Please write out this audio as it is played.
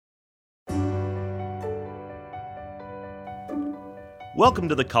Welcome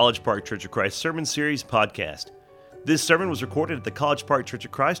to the College Park Church of Christ Sermon Series podcast. This sermon was recorded at the College Park Church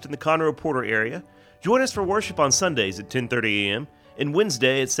of Christ in the Conroe Porter area. Join us for worship on Sundays at 10:30 a.m. and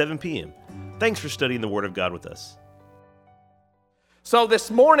Wednesday at 7 p.m. Thanks for studying the Word of God with us. So this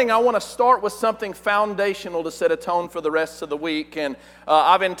morning I want to start with something foundational to set a tone for the rest of the week. And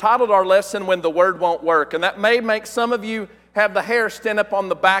I've entitled our lesson, When the Word Won't Work. And that may make some of you have the hair stand up on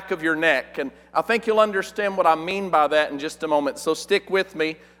the back of your neck. And I think you'll understand what I mean by that in just a moment. So stick with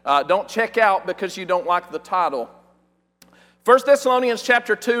me. Don't check out because you don't like the title. 1 Thessalonians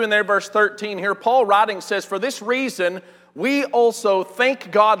chapter 2 and there verse 13 here, Paul writing says, "For this reason we also thank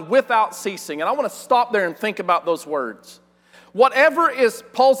God without ceasing." And I want to stop there and think about those words. Whatever is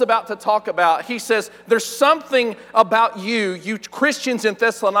Paul's about to talk about, he says, there's something about you Christians in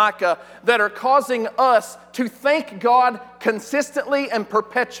Thessalonica, that are causing us to thank God consistently and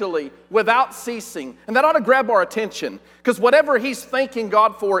perpetually without ceasing. And that ought to grab our attention, because whatever he's thanking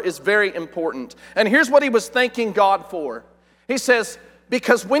God for is very important. And here's what he was thanking God for. He says,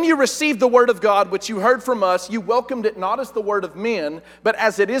 "Because when you received the word of God, which you heard from us, you welcomed it not as the word of men, but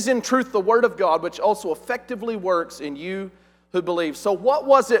as it is in truth the word of God, which also effectively works in you who believe." So what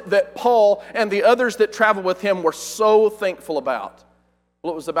was it that Paul and the others that traveled with him were so thankful about?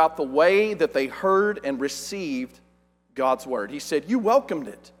 Well, it was about the way that they heard and received God's word. He said, you welcomed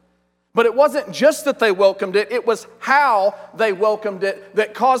it. But it wasn't just that they welcomed it, it was how they welcomed it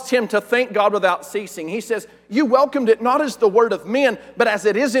that caused him to thank God without ceasing. He says, you welcomed it not as the word of men, but as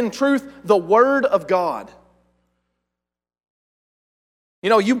it is in truth the word of God. You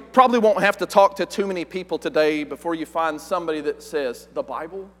know, you probably won't have to talk to too many people today before you find somebody that says, the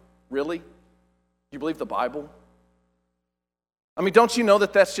Bible? Really? You believe the Bible? I mean, don't you know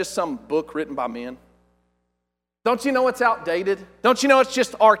that that's just some book written by men? Don't you know it's outdated? Don't you know it's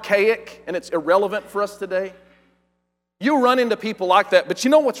just archaic and it's irrelevant for us today? You run into people like that, but you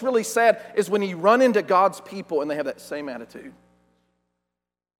know what's really sad is when you run into God's people and they have that same attitude.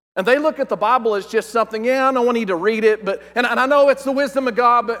 And they look at the Bible as just something, I know I need to read it, and I know it's the wisdom of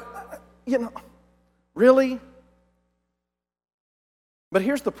God, but, really? But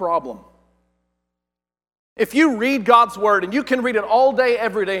here's the problem. If you read God's Word, and you can read it all day,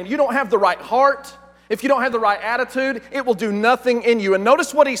 every day, and you don't have the right heart, if you don't have the right attitude, it will do nothing in you. And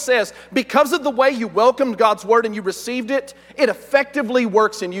notice what he says, because of the way you welcomed God's Word and you received it, it effectively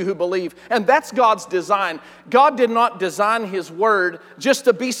works in you who believe. And that's God's design. God did not design His Word just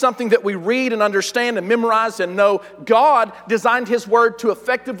to be something that we read and understand and memorize and know. God designed His Word to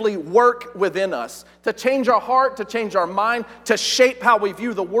effectively work within us, to change our heart, to change our mind, to shape how we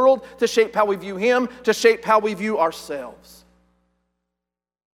view the world, to shape how we view Him, to shape how we view ourselves.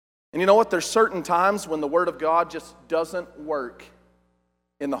 And you know what? There's certain times when the Word of God just doesn't work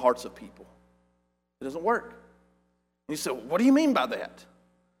in the hearts of people. It doesn't work. And you say, what do you mean by that?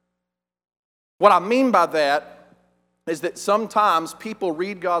 What I mean by that is that sometimes people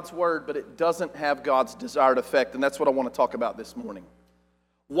read God's Word, but it doesn't have God's desired effect. And that's what I want to talk about this morning.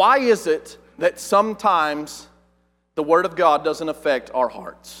 Why is it that sometimes the Word of God doesn't affect our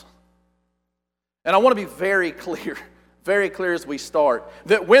hearts? And I want to be very clear as we start,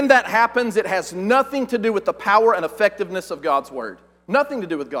 that when that happens, it has nothing to do with the power and effectiveness of God's Word. Nothing to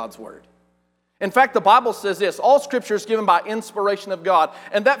do with God's Word. In fact, the Bible says this, all Scripture is given by inspiration of God.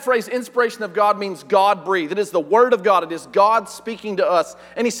 And that phrase, inspiration of God, means God-breathed. It is the Word of God. It is God speaking to us.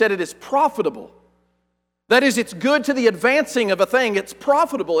 And He said it is profitable. That is, it's good to the advancing of a thing. It's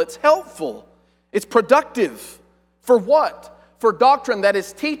profitable. It's helpful. It's productive. For what? For doctrine, that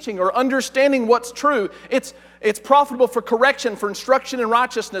is teaching or understanding what's true. It's profitable for correction, for instruction in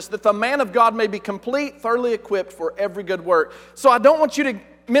righteousness, that the man of God may be complete, thoroughly equipped for every good work. So I don't want you to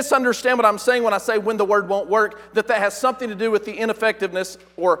misunderstand what I'm saying when I say when the Word won't work, that has something to do with the ineffectiveness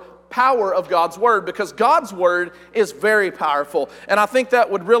or power of God's Word, because God's Word is very powerful. And I think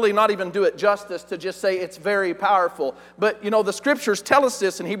that would really not even do it justice to just say it's very powerful. But the Scriptures tell us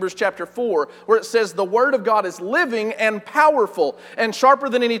this in Hebrews chapter 4, where it says the Word of God is living and powerful and sharper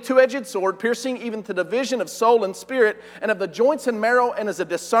than any two-edged sword, piercing even to the division of soul and spirit and of the joints and marrow, and is a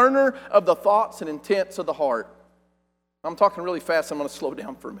discerner of the thoughts and intents of the heart. I'm talking really fast. I'm going to slow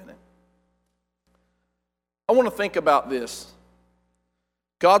down for a minute. I want to think about this.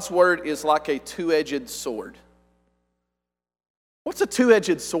 God's Word is like a two-edged sword. What's a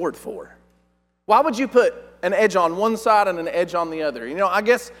two-edged sword for? Why would you put an edge on one side and an edge on the other? I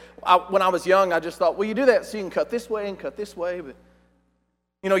guess when I was young, I just thought, well, you do that so you can cut this way and cut this way. But,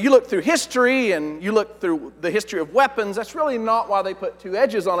 you look through history and you look through the history of weapons. That's really not why they put two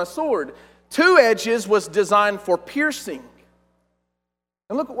edges on a sword. Two edges was designed for piercing.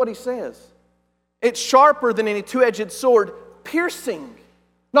 And look at what he says. It's sharper than any two-edged sword, piercing.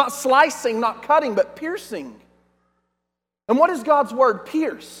 Not slicing, not cutting, but piercing. And what does God's word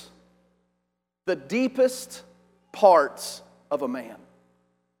pierce? The deepest parts of a man.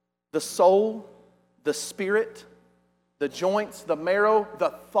 The soul, the spirit, the joints, the marrow, the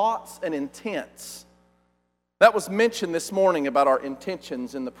thoughts and intents. That was mentioned this morning about our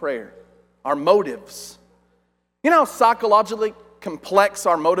intentions in the prayer, our motives. You know how psychologically complex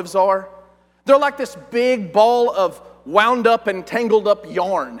our motives are? They're like this big ball of wound up and tangled up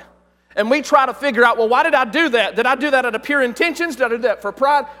yarn. And we try to figure out, well, why did I do that? Did I do that out of pure intentions? Did I do that for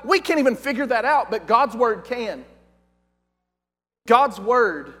pride? We can't even figure that out, but God's word can. God's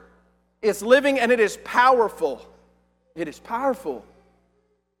word is living and it is powerful. It is powerful.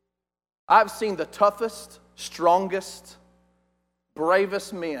 I've seen the toughest, strongest,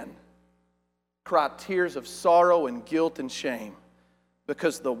 bravest men cry tears of sorrow and guilt and shame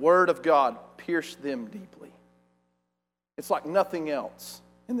because the word of God pierced them deeply. It's like nothing else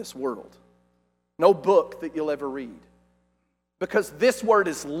in this world. No book that you'll ever read. Because this word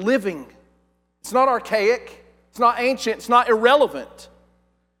is living. It's not archaic. It's not ancient. It's not irrelevant.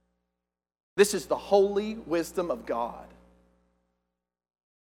 This is the holy wisdom of God.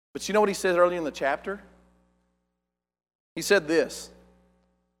 But you know what he said earlier in the chapter? He said this.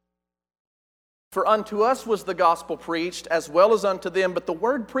 For unto us was the gospel preached, as well as unto them, but the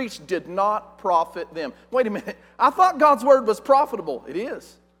word preached did not profit them. Wait a minute. I thought God's word was profitable. It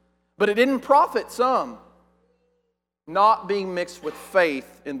is. But it didn't profit some, not being mixed with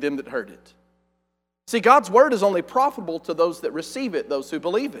faith in them that heard it. See, God's word is only profitable to those that receive it, those who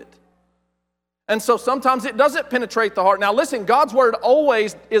believe it. And so sometimes it doesn't penetrate the heart. Now listen, God's word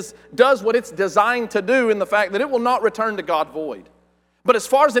always does what it's designed to do in the fact that it will not return to God void. But as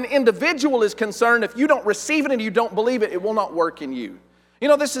far as an individual is concerned, if you don't receive it and you don't believe it, it will not work in you. You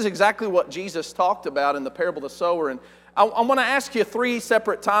know, this is exactly what Jesus talked about in the parable of the sower. And I want to ask you 3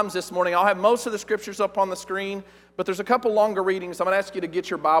 separate times this morning. I'll have most of the scriptures up on the screen, but there's a couple longer readings. I'm going to ask you to get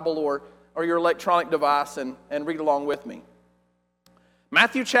your Bible or your electronic device and read along with me.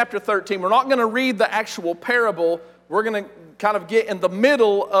 Matthew chapter 13. We're not going to read the actual parable. We're going to kind of get in the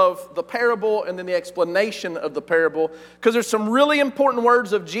middle of the parable and then the explanation of the parable, because there's some really important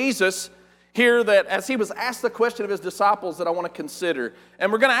words of Jesus here that as he was asked the question of his disciples that I want to consider.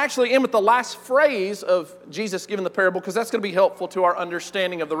 And we're going to actually end with the last phrase of Jesus giving the parable, because that's going to be helpful to our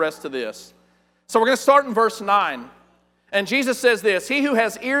understanding of the rest of this. So we're going to start in verse 9. And Jesus says this, he who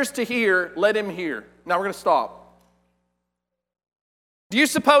has ears to hear, let him hear. Now we're going to stop. Do you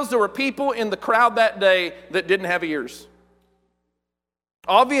suppose there were people in the crowd that day that didn't have ears?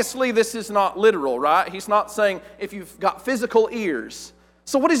 Obviously, this is not literal, right? He's not saying if you've got physical ears.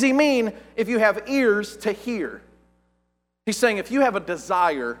 So what does he mean if you have ears to hear? He's saying if you have a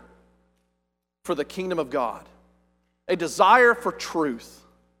desire for the kingdom of God, a desire for truth,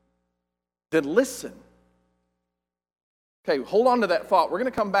 then listen. Okay, hold on to that thought. We're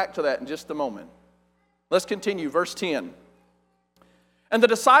going to come back to that in just a moment. Let's continue, verse 10. And the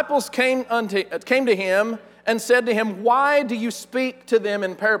disciples came to him and said to him, why do you speak to them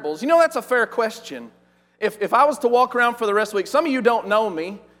in parables? You know, that's a fair question. If I was to walk around for the rest of the week, some of you don't know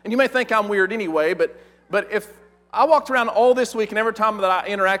me, and you may think I'm weird anyway, but if I walked around all this week and every time that I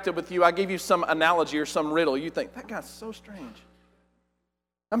interacted with you, I gave you some analogy or some riddle, you think, that guy's so strange.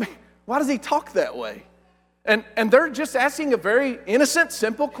 I mean, why does he talk that way? And they're just asking a very innocent,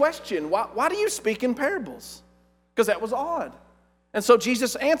 simple question. Why do you speak in parables? Because that was odd. And so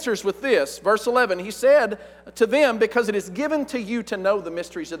Jesus answers with this, verse 11, he said to them, because it is given to you to know the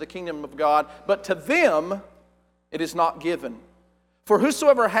mysteries of the kingdom of God, but to them it is not given. For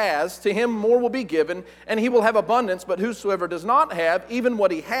whosoever has, to him more will be given, and he will have abundance, but whosoever does not have, even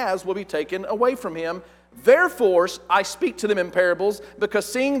what he has will be taken away from him. Therefore I speak to them in parables, because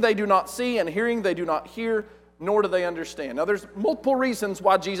seeing they do not see, and hearing they do not hear, nor do they understand. Now there's multiple reasons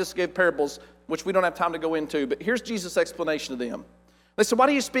why Jesus gave parables, which we don't have time to go into, but here's Jesus' explanation of them. They said, why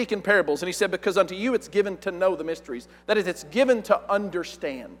do you speak in parables? And he said, because unto you it's given to know the mysteries. That is, it's given to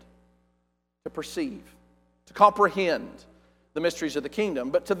understand, to perceive, to comprehend the mysteries of the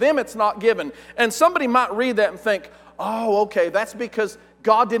kingdom. But to them it's not given. And somebody might read that and think, oh, okay, that's because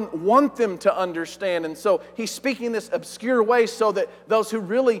God didn't want them to understand. And so he's speaking this obscure way so that those who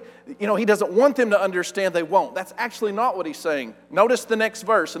really, he doesn't want them to understand, they won't. That's actually not what he's saying. Notice the next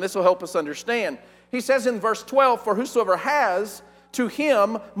verse, and this will help us understand. He says in verse 12, for whosoever has, to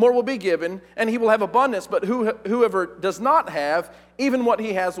him more will be given, and he will have abundance. But whoever does not have, even what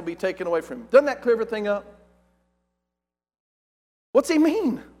he has will be taken away from him. Doesn't that clear everything up? What's he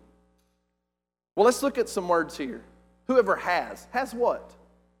mean? Well, let's look at some words here. Whoever has what?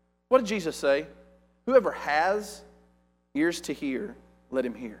 What did Jesus say? Whoever has Ears to hear, let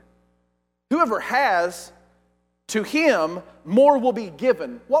him hear. Whoever has, to him more will be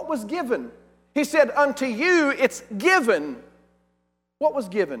given. What was given? He said, unto you it's given. What was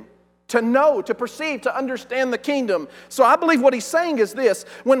given? To know, to perceive, to understand the kingdom. So I believe what he's saying is this: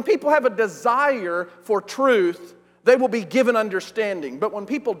 when people have a desire for truth, they will be given understanding. But when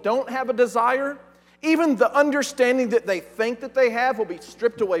people don't have a desire, even the understanding that they think that they have will be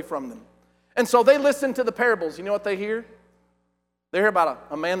stripped away from them. And so they listen to the parables. You know what they hear? They hear about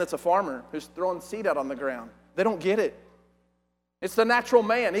a man that's a farmer who's throwing seed out on the ground. They don't get it. It's the natural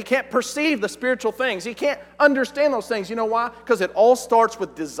man. He can't perceive the spiritual things. He can't understand those things. You know why? Because it all starts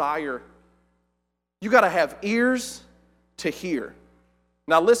with desire. You got to have ears to hear.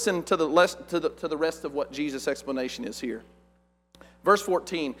 Now listen to the rest of what Jesus' explanation is here. Verse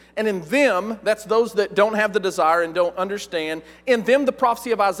 14, and in them, that's those that don't have the desire and don't understand, in them the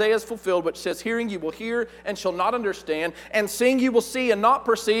prophecy of Isaiah is fulfilled, which says, hearing you will hear and shall not understand, and seeing you will see and not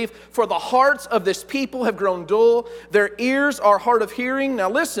perceive, for the hearts of this people have grown dull, their ears are hard of hearing,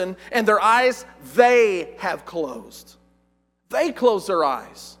 now listen, and their eyes they have closed. They closed their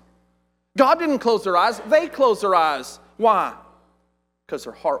eyes. God didn't close their eyes, they closed their eyes. Why? Because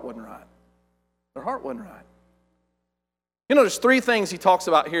their heart wasn't right. Their heart wasn't right. You know, there's three things he talks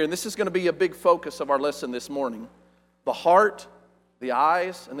about here, and this is going to be a big focus of our lesson this morning. The heart, the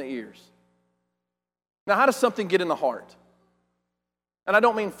eyes, and the ears. Now, how does something get in the heart? And I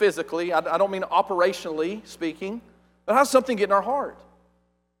don't mean physically, I don't mean operationally speaking, but how does something get in our heart?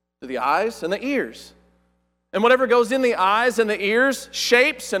 To the eyes and the ears. And whatever goes in the eyes and the ears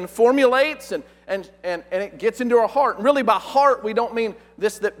shapes and formulates and it gets into our heart. And really by heart, we don't mean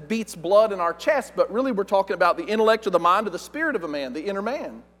this that beats blood in our chest, but really we're talking about the intellect or the mind or the spirit of a man, the inner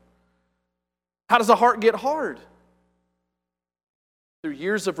man. How does the heart get hard? Through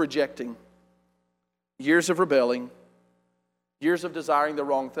years of rejecting, years of rebelling, years of desiring the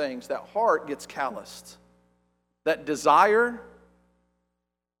wrong things. That heart gets calloused. That desire is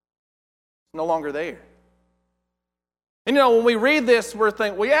no longer there. And you know, when we read this, we're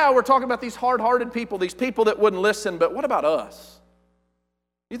thinking, well, yeah, we're talking about these hard-hearted people, these people that wouldn't listen, but what about us?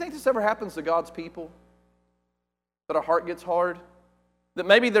 Do you think this ever happens to God's people? That our heart gets hard? That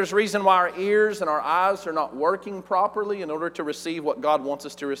maybe there's reason why our ears and our eyes are not working properly in order to receive what God wants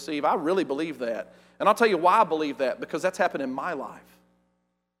us to receive? I really believe that. And I'll tell you why I believe that, because that's happened in my life.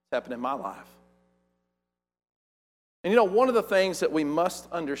 It's happened in my life. And you know, one of the things that we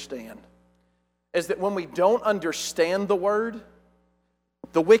must understand is that when we don't understand the word,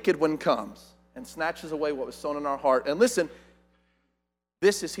 the wicked one comes and snatches away what was sown in our heart. And listen,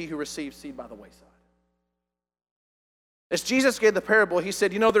 this is he who receives seed by the wayside. As Jesus gave the parable, he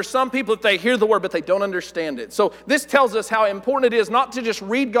said, you know, there's some people that they hear the word, but they don't understand it. So this tells us how important it is not to just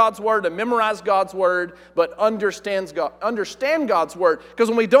read God's word and memorize God's word, but understand God's word. Because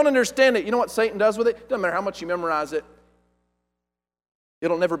when we don't understand it, you know what Satan does with it? It doesn't matter how much you memorize it.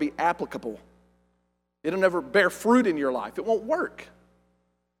 It'll never be applicable. It'll never bear fruit in your life. It won't work.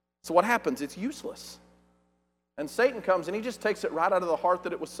 So what happens? It's useless. And Satan comes and he just takes it right out of the heart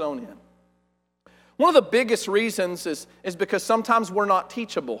that it was sown in. One of the biggest reasons is because sometimes we're not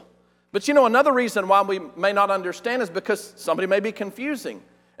teachable. But you know, another reason why we may not understand is because somebody may be confusing.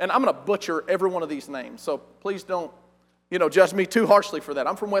 And I'm going to butcher every one of these names. So please don't, judge me too harshly for that.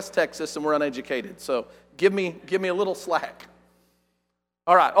 I'm from West Texas and we're uneducated. So give me a little slack.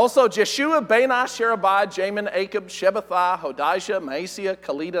 All right, also Jeshua, Bani, Sherebiah, Jamin, Achab, Shebathai, Hodijah, Maaseiah,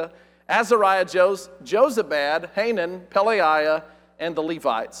 Kelita, Azariah, Jozabad, Hanan, Pelaiah, and the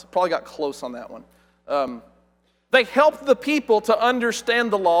Levites. Probably got close on that one. They helped the people to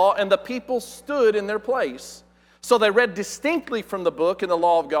understand the law, and the people stood in their place. So they read distinctly from the book and the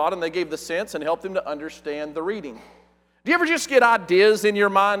law of God, and they gave the sense and helped them to understand the reading. Do you ever just get ideas in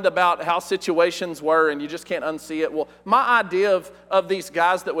your mind about how situations were and you just can't unsee it? Well, my idea of these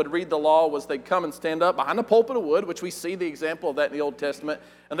guys that would read the law was they'd come and stand up behind a pulpit of wood, which we see the example of that in the Old Testament,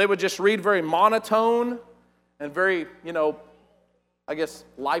 and they would just read very monotone and very,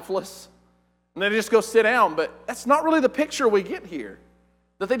 lifeless. And they'd just go sit down. But that's not really the picture we get here,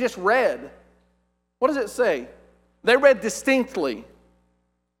 that they just read. What does it say? They read distinctly.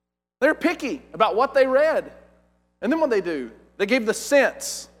 They're picky about what they read. And then what they do? They gave the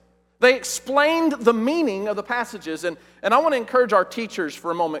sense. They explained the meaning of the passages. And I want to encourage our teachers for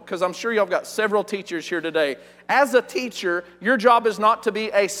a moment, because I'm sure y'all got several teachers here today. As a teacher, your job is not to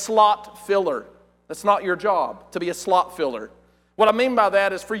be a slot filler. That's not your job, to be a slot filler. What I mean by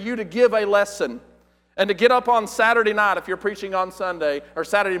that is for you to give a lesson and to get up on Saturday night, if you're preaching on Sunday, or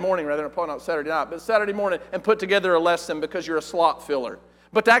Saturday morning rather, probably not Saturday night, but Saturday morning, and put together a lesson because you're a slot filler.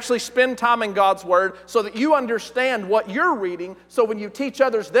 but to actually spend time in God's Word so that you understand what you're reading, so when you teach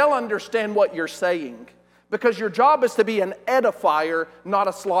others, they'll understand what you're saying. Because your job is to be an edifier, not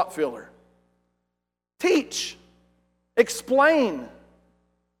a slot filler. Teach. Explain.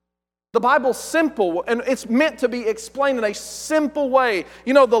 The Bible's simple, and it's meant to be explained in a simple way.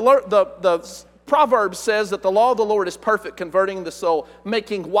 You know, the Proverbs says that the law of the Lord is perfect, converting the soul,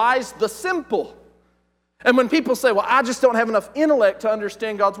 making wise the simple. And when people say, well, I just don't have enough intellect to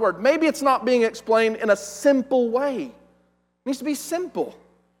understand God's Word, maybe it's not being explained in a simple way. It needs to be simple.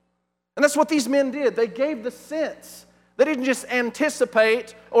 And that's what these men did. They gave the sense. They didn't just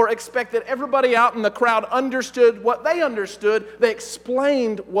anticipate or expect that everybody out in the crowd understood what they understood. They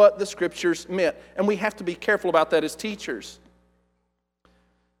explained what the Scriptures meant. And we have to be careful about that as teachers.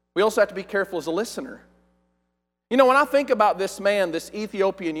 We also have to be careful as a listener. You know, when I think about this man, this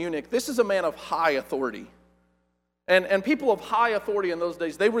Ethiopian eunuch, this is a man of high authority. And people of high authority in those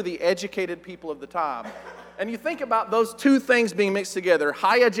days, they were the educated people of the time. And you think about those two things being mixed together,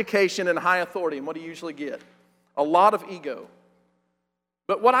 high education and high authority, and what do you usually get? A lot of ego.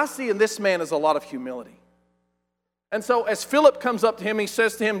 But what I see in this man is a lot of humility. And so as Philip comes up to him, he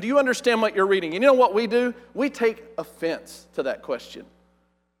says to him, do you understand what you're reading? And you know what we do? We take offense to that question.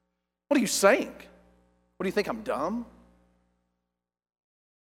 What are you saying? What do you think, I'm dumb?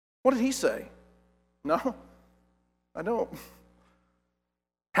 What did he say? No, I don't.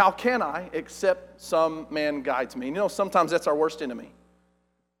 How can I except some man guides me? You know, sometimes that's our worst enemy.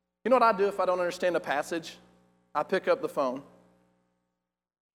 You know what I do if I don't understand a passage? I pick up the phone.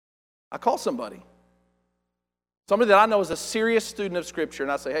 I call somebody that I know is a serious student of Scripture,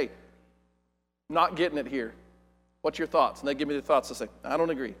 and I say, hey, not getting it here. What's your thoughts? And they give me their thoughts. I say, I don't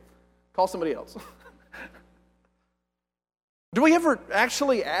agree. Call somebody else. Do we ever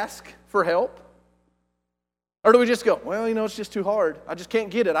actually ask for help? Or do we just go, well, you know, it's just too hard. I just can't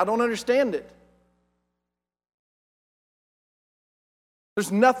get it. I don't understand it.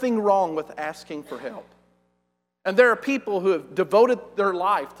 There's nothing wrong with asking for help. And there are people who have devoted their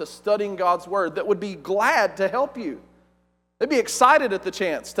life to studying God's Word that would be glad to help you. They'd be excited at the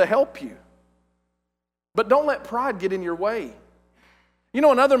chance to help you. But don't let pride get in your way. You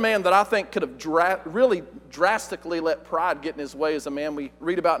know, another man that I think could have really drastically let pride get in his way is a man we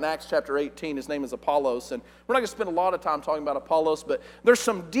read about in Acts chapter 18. His name is Apollos. And we're not going to spend a lot of time talking about Apollos, but there's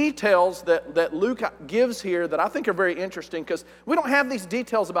some details that Luke gives here that I think are very interesting because we don't have these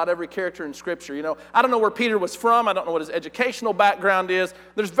details about every character in Scripture. You know, I don't know where Peter was from. I don't know what his educational background is.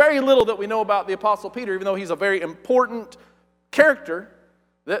 There's very little that we know about the Apostle Peter, even though he's a very important character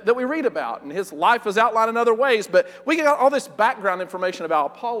that we read about, and his life is outlined in other ways, but we got all this background information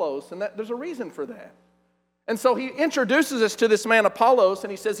about Apollos, and there's a reason for that. And so he introduces us to this man Apollos,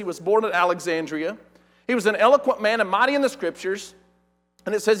 and he says he was born at Alexandria. He was an eloquent man and mighty in the Scriptures,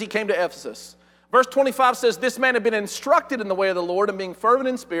 and it says he came to Ephesus. Verse 25 says, this man had been instructed in the way of the Lord, and being fervent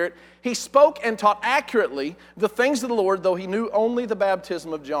in spirit, he spoke and taught accurately the things of the Lord, though he knew only the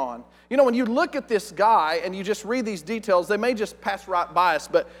baptism of John. You know, when you look at this guy and you just read these details, they may just pass right by us,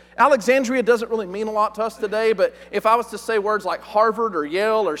 but Alexandria doesn't really mean a lot to us today, but if I was to say words like Harvard or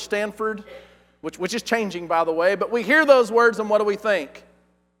Yale or Stanford, which is changing, by the way, but we hear those words and what do we think?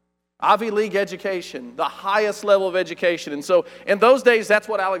 Ivy League education, the highest level of education. And so in those days, that's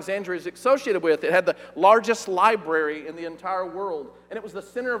what Alexandria is associated with. It had the largest library in the entire world. And it was the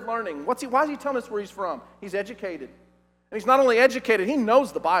center of learning. Why is he telling us where he's from? He's educated. And he's not only educated, he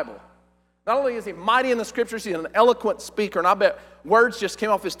knows the Bible. Not only is he mighty in the Scriptures, he's an eloquent speaker. And I bet words just came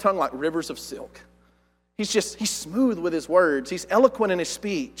off his tongue like rivers of silk. He's smooth with his words. He's eloquent in his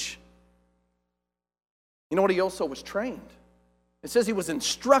speech. You know what? He also was trained. It says he was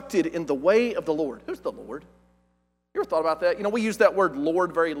instructed in the way of the Lord. Who's the Lord? You ever thought about that? You know, we use that word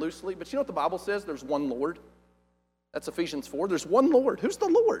Lord very loosely, but you know what the Bible says? There's one Lord. That's Ephesians 4. There's one Lord. Who's the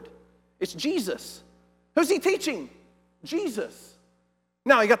Lord? It's Jesus. Who's he teaching? Jesus.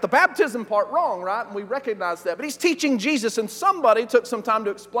 Now, he got the baptism part wrong, right? And we recognize that. But he's teaching Jesus, and somebody took some time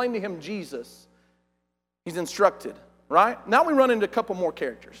to explain to him Jesus. He's instructed, right? Now we run into a couple more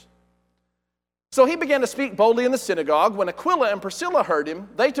characters. So he began to speak boldly in the synagogue. When Aquila and Priscilla heard him,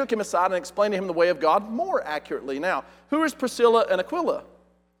 they took him aside and explained to him the way of God more accurately. Now, who is Priscilla and Aquila?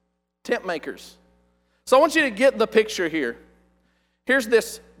 Tent makers. So I want you to get the picture here. Here's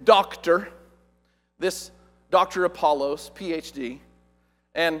this doctor Apollos, PhD,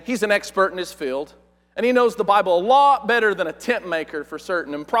 and he's an expert in his field, and he knows the Bible a lot better than a tent maker for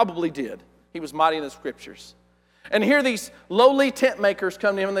certain, and probably did. He was mighty in the Scriptures. And here these lowly tent makers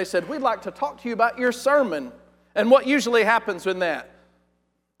come to him and they said, we'd like to talk to you about your sermon. And what usually happens in that?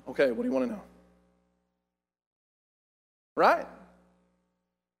 Okay, what do you want to know? Right?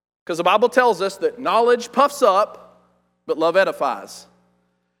 Because the Bible tells us that knowledge puffs up, but love edifies.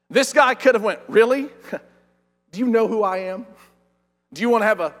 This guy could have went, really? Do you know who I am? Do you want to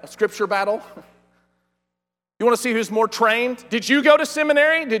have a scripture battle? You want to see who's more trained? Did you go to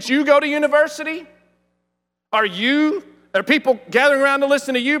seminary? Did you go to university? Are people gathering around to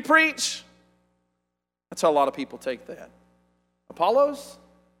listen to you preach? That's how a lot of people take that. Apollos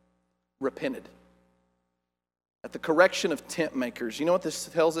repented at the correction of tent makers. You know what this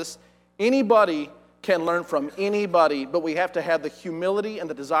tells us? Anybody can learn from anybody, but we have to have the humility and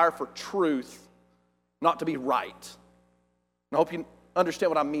the desire for truth, not to be right. And I hope you understand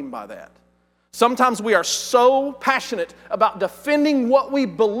what I mean by that. Sometimes we are so passionate about defending what we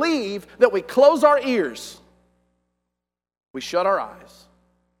believe that we close our ears. We shut our eyes,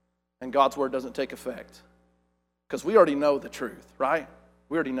 and God's word doesn't take effect. Because we already know the truth, right?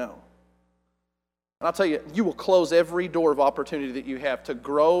 We already know. And I'll tell you, you will close every door of opportunity that you have to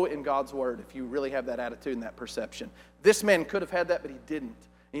grow in God's word if you really have that attitude and that perception. This man could have had that, but he didn't.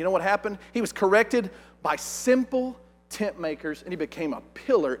 And you know what happened? He was corrected by simple tent makers, and he became a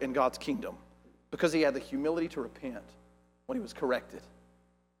pillar in God's kingdom because he had the humility to repent when he was corrected.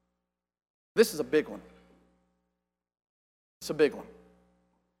 This is a big one. It's a big one.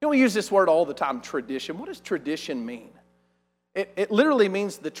 You know, we use this word all the time, tradition. What does tradition mean? It literally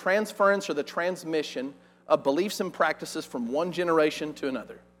means the transference or the transmission of beliefs and practices from one generation to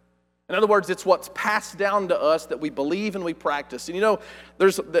another. In other words, it's what's passed down to us that we believe and we practice. And you know,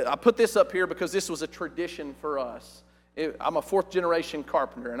 I put this up here because this was a tradition for us. I'm a fourth generation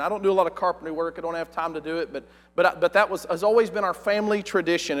carpenter, and I don't do a lot of carpentry work. I don't have time to do it, but that has always been our family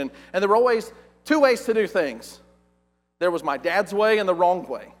tradition. And there were always two ways to do things. There was my dad's way and the wrong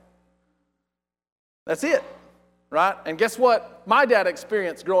way. That's it, right? And guess what my dad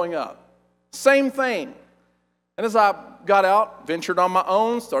experienced growing up? Same thing. And as I got out, ventured on my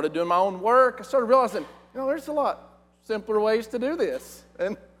own, started doing my own work, I started realizing, there's a lot simpler ways to do this.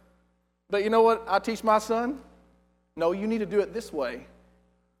 But you know what I teach my son? No, you need to do it this way.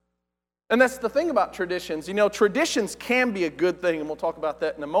 And that's the thing about traditions. Traditions can be a good thing, and we'll talk about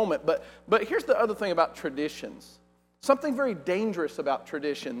that in a moment. But here's the other thing about traditions. Something very dangerous about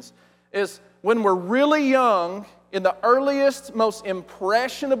traditions is when we're really young, in the earliest, most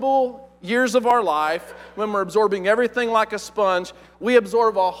impressionable years of our life, when we're absorbing everything like a sponge, we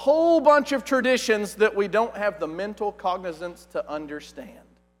absorb a whole bunch of traditions that we don't have the mental cognizance to understand.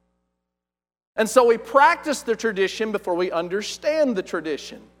 And so we practice the tradition before we understand the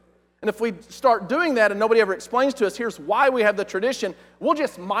tradition. And if we start doing that and nobody ever explains to us, here's why we have the tradition, we'll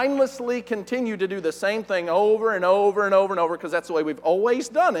just mindlessly continue to do the same thing over and over and over and over because that's the way we've always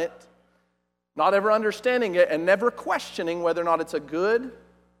done it, not ever understanding it and never questioning whether or not it's a good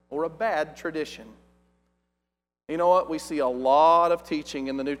or a bad tradition. You know what? We see a lot of teaching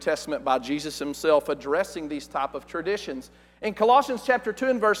in the New Testament by Jesus himself addressing these type of traditions. In Colossians chapter 2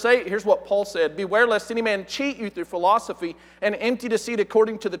 and verse 8, here's what Paul said. Beware lest any man cheat you through philosophy and empty deceit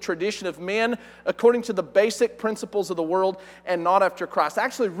according to the tradition of men, according to the basic principles of the world, and not after Christ. I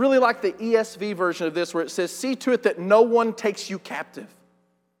actually really like the ESV version of this where it says, see to it that no one takes you captive.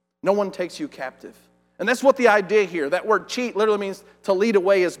 No one takes you captive. And that's what the idea here. That word cheat literally means to lead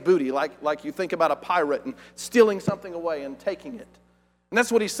away as booty, like you think about a pirate and stealing something away and taking it. And that's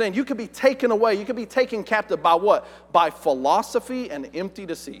what he's saying. You could be taken away. You could be taken captive by what? By philosophy and empty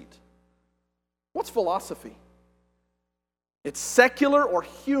deceit. What's philosophy? It's secular or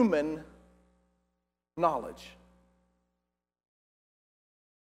human knowledge.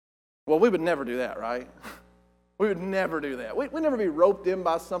 Well, we would never do that, right? We would never do that. We'd never be roped in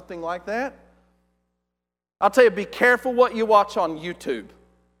by something like that. I'll tell you, be careful what you watch on YouTube.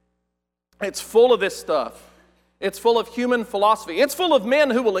 It's full of this stuff. It's full of human philosophy. It's full of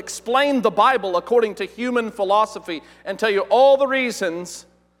men who will explain the Bible according to human philosophy and tell you all the reasons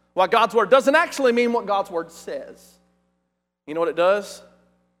why God's Word doesn't actually mean what God's Word says. You know what it does?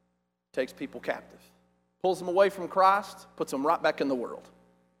 It takes people captive. Pulls them away from Christ, puts them right back in the world.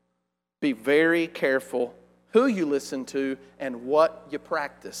 Be very careful who you listen to and what you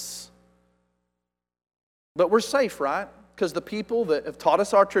practice. But we're safe, right? Because the people that have taught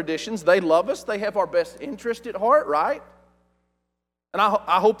us our traditions, they love us. They have our best interest at heart, right? And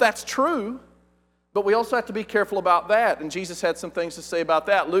I hope that's true. But we also have to be careful about that. And Jesus had some things to say about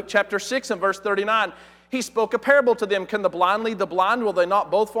that. Luke chapter 6 and verse 39, he spoke a parable to them. Can the blind lead the blind? Will they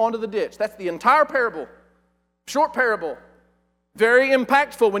not both fall into the ditch? That's the entire parable. Short parable. Very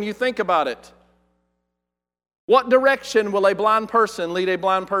impactful when you think about it. What direction will a blind person lead a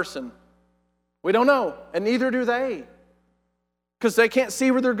blind person? We don't know. And neither do they. Because they can't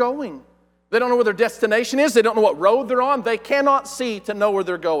see where they're going. They don't know where their destination is. They don't know what road they're on. They cannot see to know where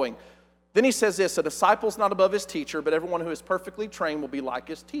they're going. Then he says this, a disciple's not above his teacher, but everyone who is perfectly trained will be like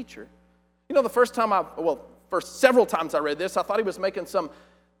his teacher. You know, the first several times I read this, I thought he was making some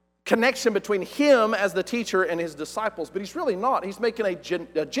connection between him as the teacher and his disciples, but he's really not. He's making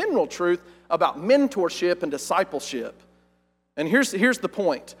a general truth about mentorship and discipleship. And here's the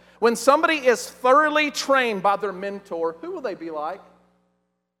point. When somebody is thoroughly trained by their mentor, who will they be like?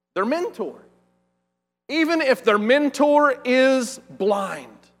 Their mentor. Even if their mentor is blind.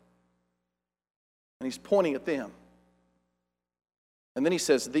 And he's pointing at them. And then he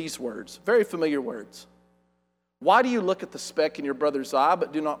says these words, very familiar words. Why do you look at the speck in your brother's eye,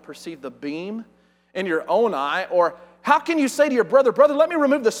 but do not perceive the beam in your own eye? Or how can you say to your brother, brother, let me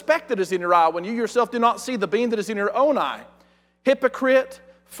remove the speck that is in your eye, when you yourself do not see the beam that is in your own eye? Hypocrite,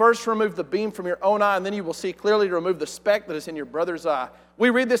 first remove the beam from your own eye, and then you will see clearly to remove the speck that is in your brother's eye.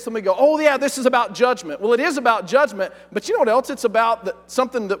 We read this and we go, oh yeah, this is about judgment. Well, it is about judgment, but you know what else it's about,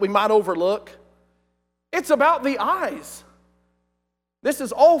 something that we might overlook? It's about the eyes. This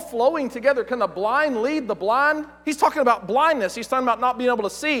is all flowing together. Can the blind lead the blind? He's talking about blindness. He's talking about not being able to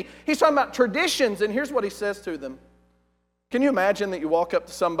see. He's talking about traditions, and here's what he says to them. Can you imagine that you walk up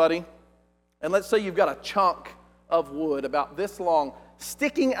to somebody, and let's say you've got a chunk of wood about this long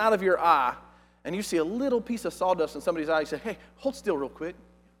sticking out of your eye, and you see a little piece of sawdust in somebody's eye. You say, hey, hold still real quick.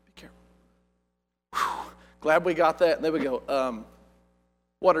 Be careful. Whew, glad we got that. And then we go,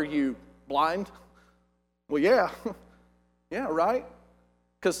 what are you, blind? Well, yeah. Yeah, right?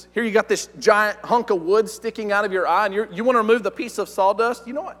 Because here you got this giant hunk of wood sticking out of your eye, and you want to remove the piece of sawdust.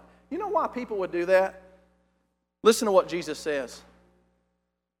 You know what? You know why people would do that? Listen to what Jesus says.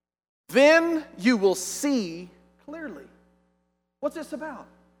 Then you will see clearly. What's this about?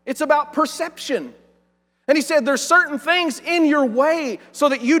 It's about perception. And he said there's certain things in your way so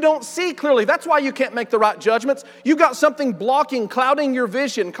that you don't see clearly. That's why you can't make the right judgments. You've got something blocking, clouding your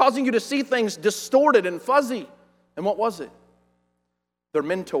vision, causing you to see things distorted and fuzzy. And what was it? Their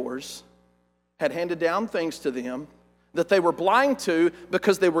mentors had handed down things to them that they were blind to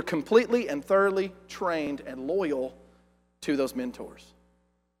because they were completely and thoroughly trained and loyal to those mentors.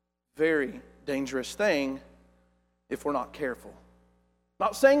 Very dangerous thing if we're not careful.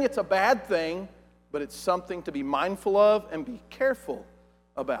 Not saying it's a bad thing, but it's something to be mindful of and be careful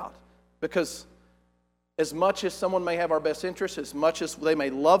about. Because as much as someone may have our best interests, as much as they may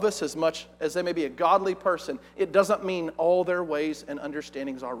love us, as much as they may be a godly person, it doesn't mean all their ways and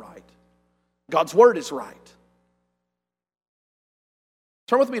understandings are right. God's word is right.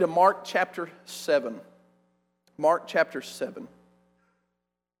 Turn with me to Mark chapter 7. Mark chapter 7.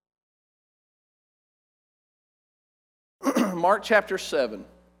 Mark chapter 7.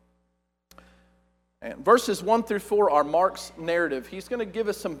 And verses 1 through 4 are Mark's narrative. He's going to give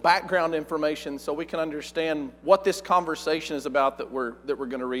us some background information so we can understand what this conversation is about that we're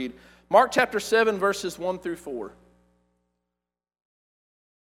going to read. Mark chapter 7, verses 1 through 4.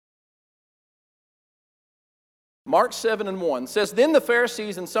 Mark 7 and 1 says, Then the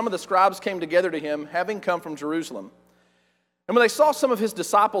Pharisees and some of the scribes came together to him, having come from Jerusalem. And when they saw some of his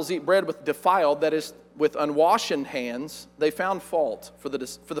disciples eat bread with defiled, that is, with unwashed hands, they found fault. For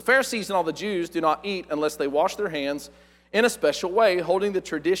the Pharisees and all the Jews do not eat unless they wash their hands in a special way, holding the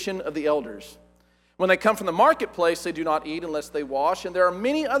tradition of the elders. When they come from the marketplace, they do not eat unless they wash. And there are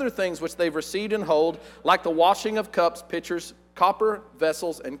many other things which they've received and hold, like the washing of cups, pitchers, copper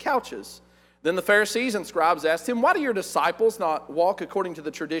vessels, and couches. Then the Pharisees and scribes asked him, Why do your disciples not walk according to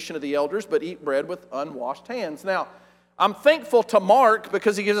the tradition of the elders, but eat bread with unwashed hands? Now, I'm thankful to Mark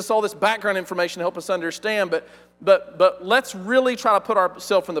because he gives us all this background information to help us understand, but let's really try to put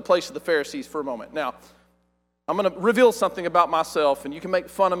ourselves in the place of the Pharisees for a moment. Now, I'm going to reveal something about myself, and you can make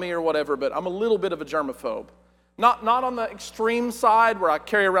fun of me or whatever, but I'm a little bit of a germaphobe. Not on the extreme side where I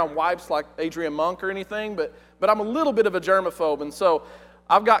carry around wipes like Adrian Monk or anything, but I'm a little bit of a germaphobe, and so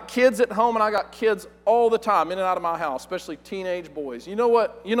I've got kids at home, and I got kids all the time in and out of my house, especially teenage boys. You know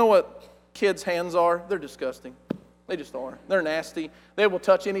what kids' hands are? They're disgusting. They just are. They're nasty. They will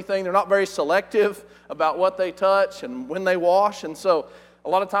touch anything. They're not very selective about what they touch and when they wash. And so a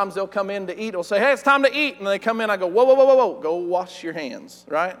lot of times they'll come in to eat. They'll say, hey, it's time to eat. And they come in. I go, whoa. Go wash your hands,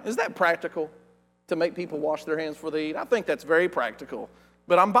 right? Is that practical to make people wash their hands before they eat? I think that's very practical.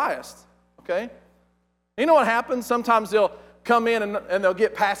 But I'm biased, okay? You know what happens? Sometimes they'll come in and they'll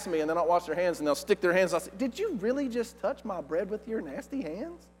get past me and they'll not wash their hands and they'll stick their hands. I'll say, did you really just touch my bread with your nasty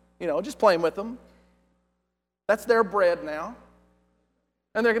hands? Just playing with them. That's their bread now.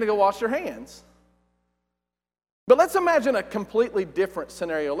 And they're going to go wash their hands. But let's imagine a completely different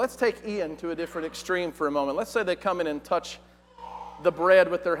scenario. Let's take Ian to a different extreme for a moment. Let's say they come in and touch the bread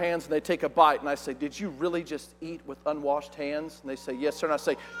with their hands and they take a bite, and I say, did you really just eat with unwashed hands? And they say, yes, sir. And I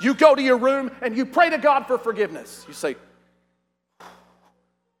say, you go to your room and you pray to God for forgiveness. You say,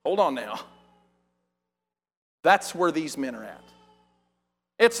 hold on now. That's where these men are at.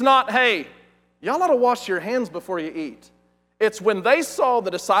 It's not, hey, y'all ought to wash your hands before you eat. It's when they saw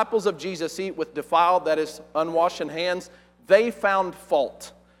the disciples of Jesus eat with defiled, that is, unwashed hands, they found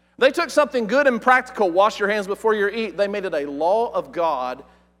fault. They took something good and practical, wash your hands before you eat. They made it a law of God.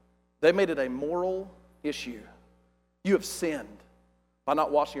 They made it a moral issue. You have sinned by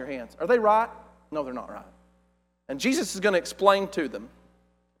not washing your hands. Are they right? No, they're not right. And Jesus is going to explain to them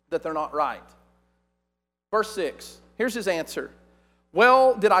that they're not right. Verse 6, here's his answer.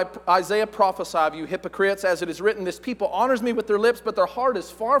 Well, did Isaiah prophesy of you hypocrites, as it is written, this people honors me with their lips, but their heart is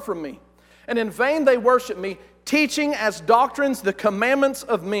far from me. And in vain they worship me, teaching as doctrines the commandments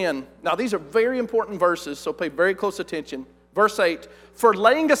of men. Now, these are very important verses, so pay very close attention. Verse 8, for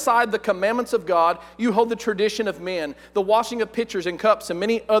laying aside the commandments of God, you hold the tradition of men, the washing of pitchers and cups, and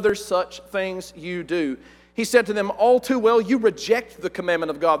many other such things you do. He said to them, all too well, you reject the commandment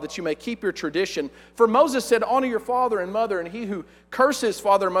of God that you may keep your tradition. For Moses said, honor your father and mother, and he who curses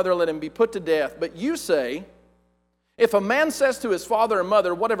father and mother, let him be put to death. But you say, if a man says to his father and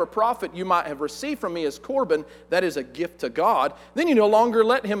mother, whatever profit you might have received from me as Corban, that is a gift to God, then you no longer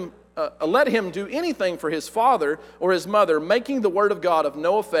let him do anything for his father or his mother, making the word of God of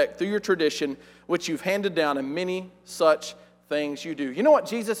no effect through your tradition, which you've handed down, and many such things you do. You know what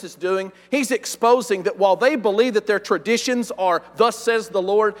Jesus is doing? He's exposing that while they believe that their traditions are, thus says the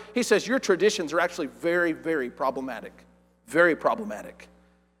Lord, he says your traditions are actually very, very problematic. Very problematic.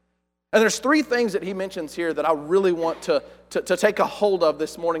 And there's three things that he mentions here that I really want to take a hold of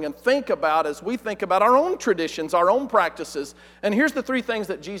this morning and think about as we think about our own traditions, our own practices. And here's the three things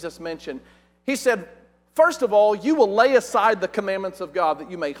that Jesus mentioned. He said, first of all, you will lay aside the commandments of God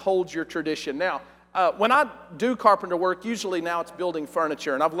that you may hold your tradition. Now, when I do carpenter work, usually now it's building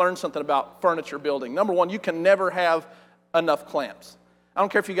furniture, and I've learned something about furniture building. Number one, you can never have enough clamps. I don't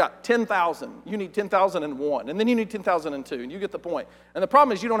care if you got 10,000, you need 10,001, and then you need 10,002, and you get the point. And the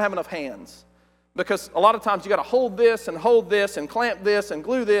problem is you don't have enough hands, because a lot of times you got to hold this and clamp this and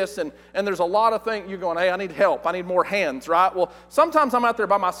glue this, and there's a lot of things. You're going, hey, I need help. I need more hands, right? Well, sometimes I'm out there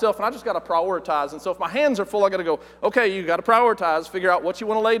by myself, and I just got to prioritize. And so if my hands are full, I got to go, okay, you got to prioritize, figure out what you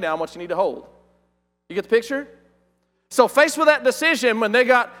want to lay down, what you need to hold. You get the picture? So faced with that decision, when they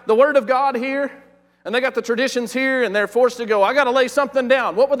got the Word of God here, and they got the traditions here, and they're forced to go, I got to lay something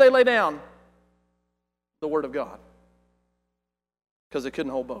down. What would they lay down? The Word of God. Because they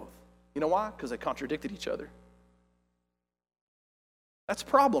couldn't hold both. You know why? Because they contradicted each other. That's a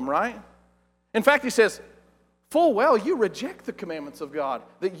problem, right? In fact, he says, full well, you reject the commandments of God,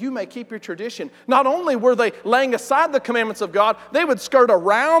 that you may keep your tradition. Not only were they laying aside the commandments of God, they would skirt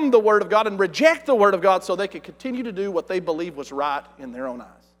around the Word of God and reject the Word of God so they could continue to do what they believed was right in their own eyes.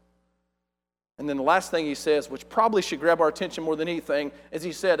 And then the last thing he says, which probably should grab our attention more than anything, is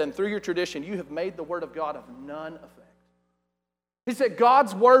he said, and through your tradition, you have made the Word of God of none effect. He said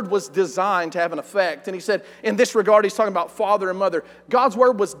God's Word was designed to have an effect. And he said, in this regard, he's talking about father and mother. God's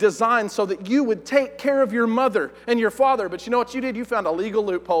Word was designed so that you would take care of your mother and your father. But you know what you did? You found a legal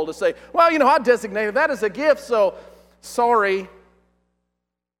loophole to say, well, you know, I designated that as a gift, so sorry,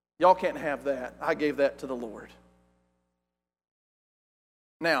 y'all can't have that. I gave that to the Lord.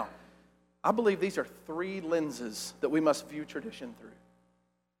 Now, I believe these are three lenses that we must view tradition through.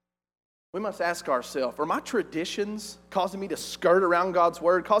 We must ask ourselves, are my traditions causing me to skirt around God's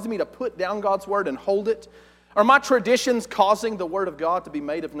Word, causing me to put down God's Word and hold it? Are my traditions causing the Word of God to be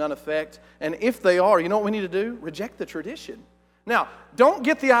made of none effect? And if they are, you know what we need to do? Reject the tradition. Now, don't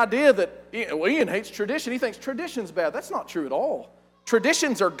get the idea that, well, Ian hates tradition. He thinks tradition's bad. That's not true at all.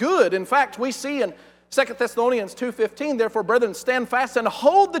 Traditions are good. In fact, we see in 2 Thessalonians 2:15, therefore, brethren, stand fast and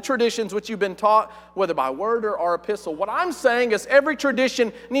hold the traditions which you've been taught, whether by word or our epistle. What I'm saying is every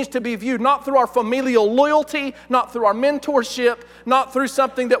tradition needs to be viewed not through our familial loyalty, not through our mentorship, not through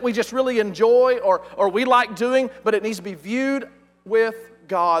something that we just really enjoy or we like doing, but it needs to be viewed with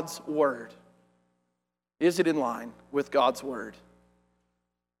God's Word. Is it in line with God's Word?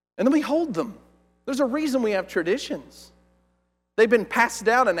 And then we hold them. There's a reason we have traditions. They've been passed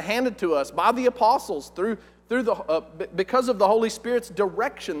down and handed to us by the apostles because of the Holy Spirit's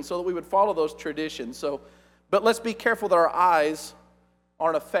direction so that we would follow those traditions. But let's be careful that our eyes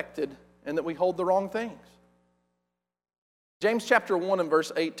aren't affected and that we hold the wrong things. James chapter 1 and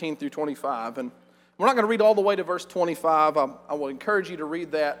verse 18 through 25. And we're not going to read all the way to verse 25. I will encourage you to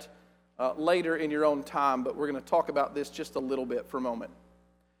read that later in your own time, but we're going to talk about this just a little bit for a moment.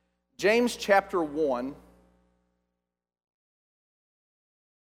 James chapter 1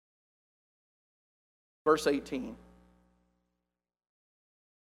 verse 18.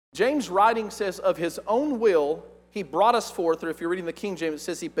 James writing says, of his own will, he brought us forth, or if you're reading the King James, it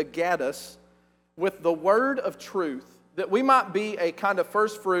says he begat us with the word of truth, that we might be a kind of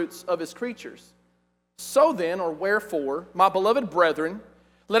first fruits of his creatures. So then, or wherefore, my beloved brethren,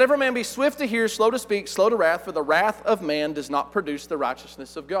 let every man be swift to hear, slow to speak, slow to wrath, for the wrath of man does not produce the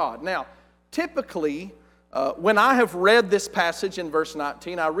righteousness of God. Now, typically, when I have read this passage in verse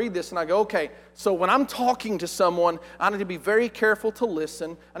 19, I read this and I go, okay, so when I'm talking to someone, I need to be very careful to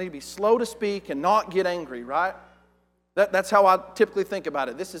listen. I need to be slow to speak and not get angry, right? That's how I typically think about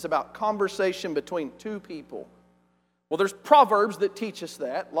it. This is about conversation between two people. Well, there's Proverbs that teach us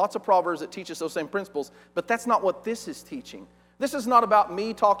that, lots of Proverbs that teach us those same principles, but that's not what this is teaching. This is not about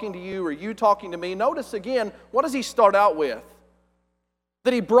me talking to you or you talking to me. Notice again, what does he start out with?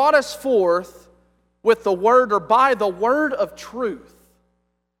 That he brought us forth with the word, or by the word of truth.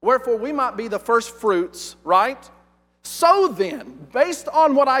 Wherefore we might be the first fruits, right? So then, based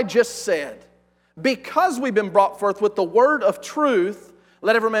on what I just said, because we've been brought forth with the word of truth,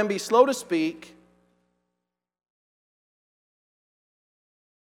 let every man be slow to speak.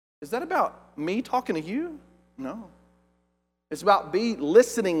 Is that about me talking to you? No. It's about me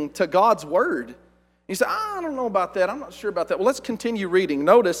listening to God's word. You say, I don't know about that. I'm not sure about that. Well, let's continue reading.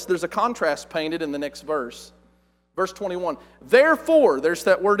 Notice there's a contrast painted in the next verse. Verse 21. Therefore, there's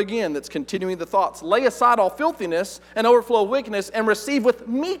that word again that's continuing the thoughts. Lay aside all filthiness and overflow of wickedness, and receive with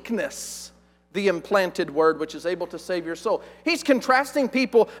meekness the implanted word which is able to save your soul. He's contrasting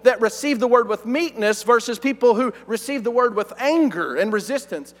people that receive the word with meekness versus people who receive the word with anger and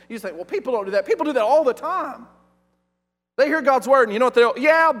resistance. You say, well, people don't do that. People do that all the time. They hear God's word and you know what they'll,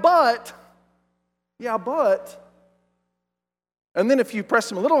 yeah, but. And then if you press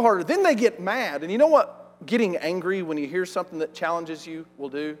them a little harder, then they get mad. And you know what getting angry when you hear something that challenges you will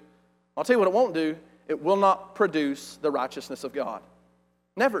do? I'll tell you what it won't do. It will not produce the righteousness of God.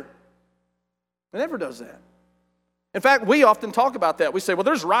 Never. It never does that. In fact, we often talk about that. We say, well,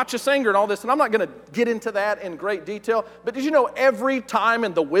 there's righteous anger and all this, and I'm not going to get into that in great detail. But did you know every time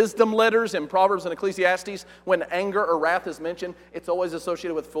in the wisdom letters in Proverbs and Ecclesiastes, when anger or wrath is mentioned, it's always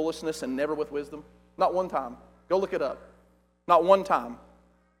associated with foolishness and never with wisdom? Not one time. Go look it up. Not one time.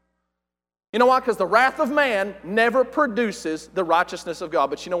 You know why? Because the wrath of man never produces the righteousness of God.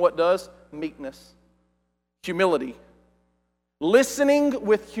 But you know what does? Meekness. Humility. Listening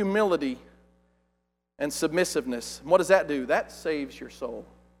with humility and submissiveness. And what does that do? That saves your soul.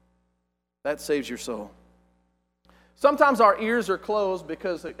 That saves your soul. Sometimes our ears are closed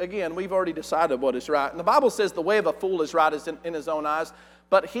because, again, we've already decided what is right. And the Bible says the way of a fool is right in his own eyes,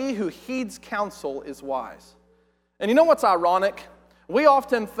 but he who heeds counsel is wise. And you know what's ironic? We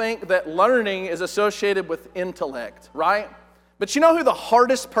often think that learning is associated with intellect, right? But you know who the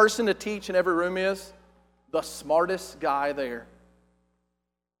hardest person to teach in every room is? The smartest guy there.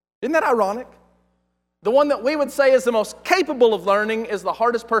 Isn't that ironic? The one that we would say is the most capable of learning is the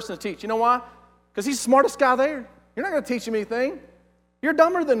hardest person to teach. You know why? Because he's the smartest guy there. You're not going to teach him anything. You're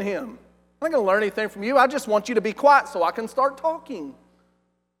dumber than him. I'm not going to learn anything from you. I just want you to be quiet so I can start talking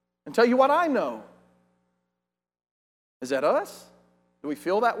and tell you what I know. Is that us? Do we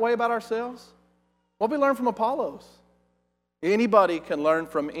feel that way about ourselves? What did we learn from Apollos? Anybody can learn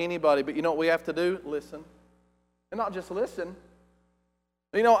from anybody, but you know what we have to do? Listen. And not just listen.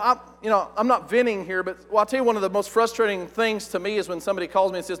 I'm not venting here, but I'll tell you one of the most frustrating things to me is when somebody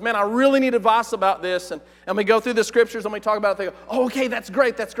calls me and says, man, I really need advice about this. And we go through the scriptures and we talk about it. They go, oh, okay, that's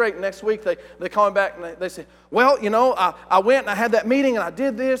great. And next week they call me back and they say, well, I went and I had that meeting and I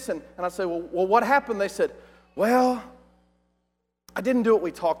did this. And I say, well, what happened? They said, well, I didn't do what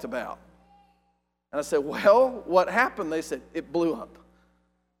we talked about. And I said, well, what happened? They said, it blew up.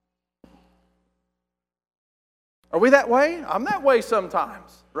 Are we that way? I'm that way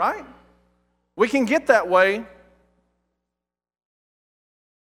sometimes, right? We can get that way.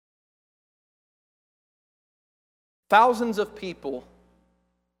 Thousands of people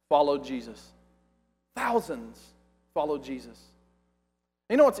followed Jesus. Thousands followed Jesus.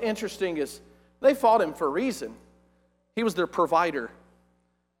 You know what's interesting is they fought him for a reason. He was their provider.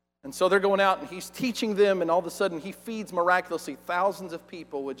 And so they're going out and he's teaching them, and all of a sudden he feeds miraculously thousands of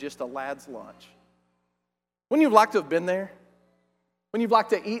people with just a lad's lunch. Wouldn't you like to have been there? Wouldn't you like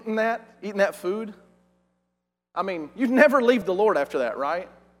to have eaten that food? I mean, you'd never leave the Lord after that, right?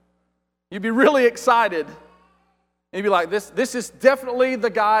 You'd be really excited. And you'd be like, this is definitely the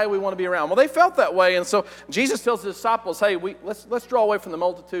guy we want to be around. Well, they felt that way, and so Jesus tells the disciples, hey, let's draw away from the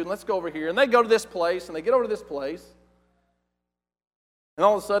multitude, and let's go over here. And they go to this place, and they get over to this place. And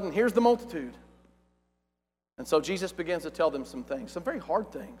all of a sudden, here's the multitude. And so Jesus begins to tell them some things, some very hard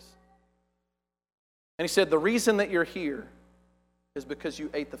things. And he said, the reason that you're here is because you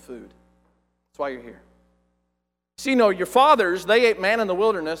ate the food. That's why you're here. So you know, your fathers, they ate manna in the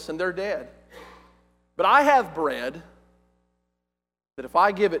wilderness and they're dead. But I have bread that if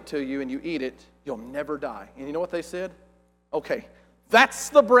I give it to you and you eat it, you'll never die. And you know what they said? Okay, that's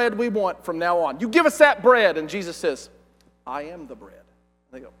the bread we want from now on. You give us that bread. And Jesus says, I am the bread.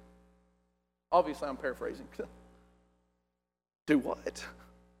 And they go, obviously I'm paraphrasing. Do what?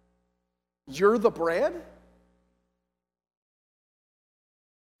 You're the bread?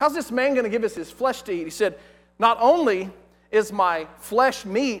 How's this man going to give us his flesh to eat? He said, not only is my flesh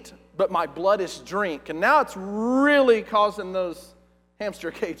meat, but my blood is drink. And now it's really causing those hamster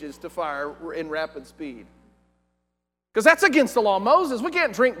cages to fire in rapid speed. Because that's against the law of Moses. We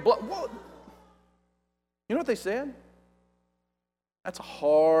can't drink blood. What? You know what they said? That's a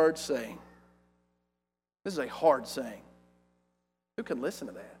hard saying. This is a hard saying. Who can listen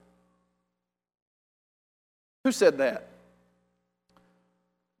to that? Who said that?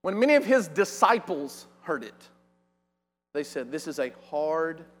 When many of his disciples heard it, they said, this is a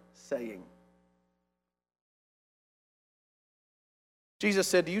hard saying. Jesus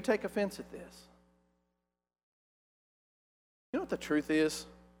said, do you take offense at this? You know what the truth is?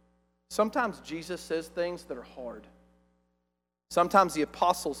 Sometimes Jesus says things that are hard. Sometimes the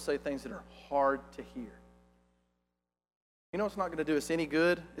apostles say things that are hard to hear. You know what's not going to do us any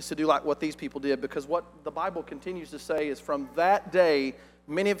good? Is to do like what these people did, because what the Bible continues to say is from that day,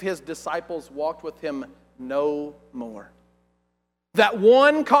 many of his disciples walked with him no more. That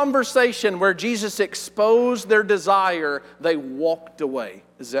one conversation where Jesus exposed their desire, they walked away.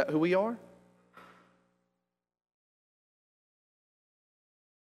 Is that who we are?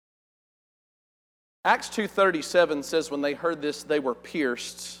 Acts 2:37 says when they heard this, they were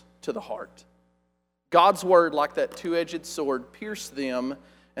pierced to the heart. God's word, like that two-edged sword, pierced them,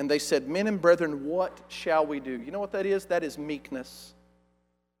 and they said, men and brethren, what shall we do? You know what that is? That is meekness.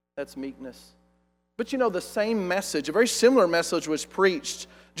 That's meekness. But you know, the same message, a very similar message was preached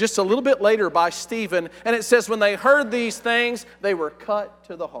just a little bit later by Stephen, and it says when they heard these things, they were cut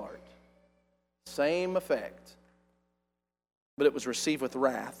to the heart. Same effect. But it was received with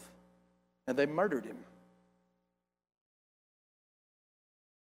wrath, and they murdered him.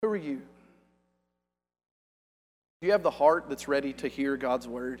 Who are you? Do you have the heart that's ready to hear God's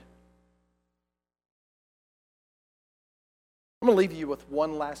word? I'm going to leave you with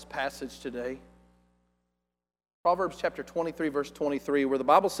one last passage today. Proverbs chapter 23, verse 23, where the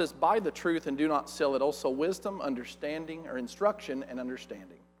Bible says, buy the truth and do not sell it, also wisdom, understanding, or instruction and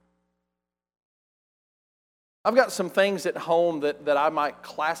understanding. I've got some things at home that I might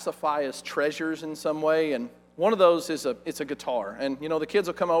classify as treasures in some way, and one of those is it's a guitar. And you know, the kids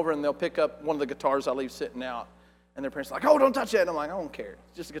will come over and they'll pick up one of the guitars I leave sitting out, and their parents are like, oh, don't touch that. And I'm like, I don't care.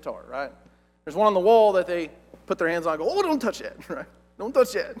 It's just a guitar, right? There's one on the wall that they put their hands on and go, oh, don't touch that, right? Don't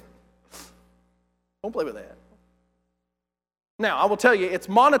touch that. Don't play with that. Now, I will tell you, its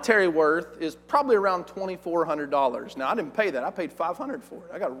monetary worth is probably around $2,400. Now, I didn't pay that. I paid $500 for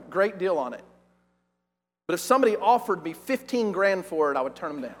it. I got a great deal on it. But if somebody offered me $15,000 for it, I would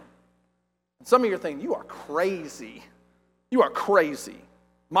turn them down. And some of you are thinking, you are crazy. You are crazy.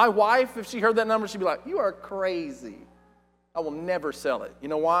 My wife, if she heard that number, she'd be like, you are crazy. I will never sell it. You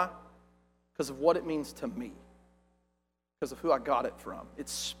know why? Because of what it means to me. Because of who I got it from.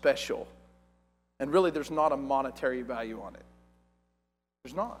 It's special. And really, there's not a monetary value on it.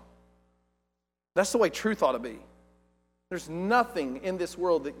 There's not. That's the way truth ought to be. There's nothing in this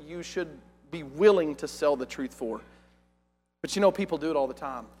world that you should be willing to sell the truth for. But you know, people do it all the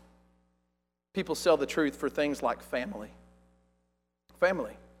time. People sell the truth for things like family.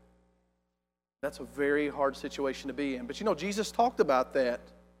 Family. That's a very hard situation to be in. But you know, Jesus talked about that.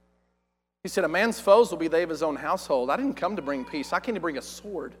 He said, a man's foes will be they of his own household. I didn't come to bring peace. I came to bring a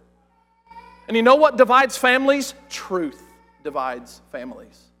sword. And you know what divides families? Truth divides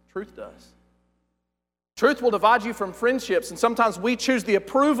families. Truth does. Truth will divide you from friendships, and sometimes we choose the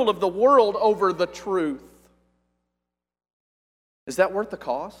approval of the world over the truth. Is that worth the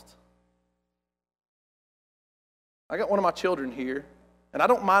cost? I got one of my children here, and I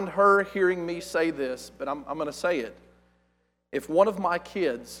don't mind her hearing me say this, but I'm going to say it. If one of my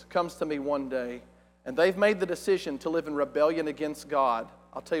kids comes to me one day and they've made the decision to live in rebellion against God,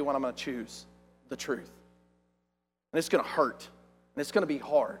 I'll tell you what I'm going to choose: the truth. And it's going to hurt, and it's going to be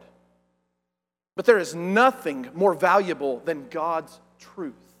hard. But there is nothing more valuable than God's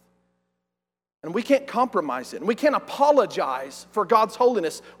truth. And we can't compromise it. And we can't apologize for God's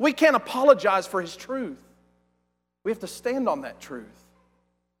holiness. We can't apologize for His truth. We have to stand on that truth.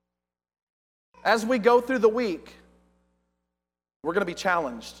 As we go through the week, we're going to be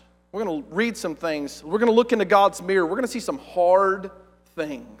challenged. We're going to read some things. We're going to look into God's mirror. We're going to see some hard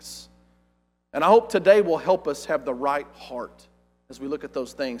things. And I hope today will help us have the right heart as we look at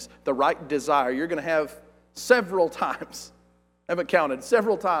those things, the right desire. You're going to have several times, I haven't counted,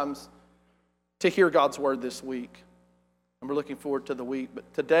 several times to hear God's word this week. And we're looking forward to the week.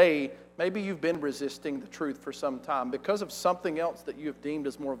 But today, maybe you've been resisting the truth for some time because of something else that you have deemed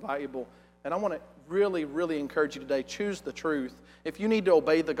as more valuable. And I want to really, really encourage you today, choose the truth. If you need to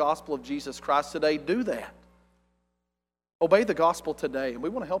obey the gospel of Jesus Christ today, do that. Obey the gospel today, and we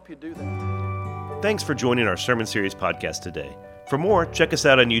want to help you do that. Thanks for joining our Sermon Series podcast today. For more, check us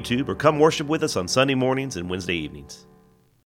out on YouTube or come worship with us on Sunday mornings and Wednesday evenings.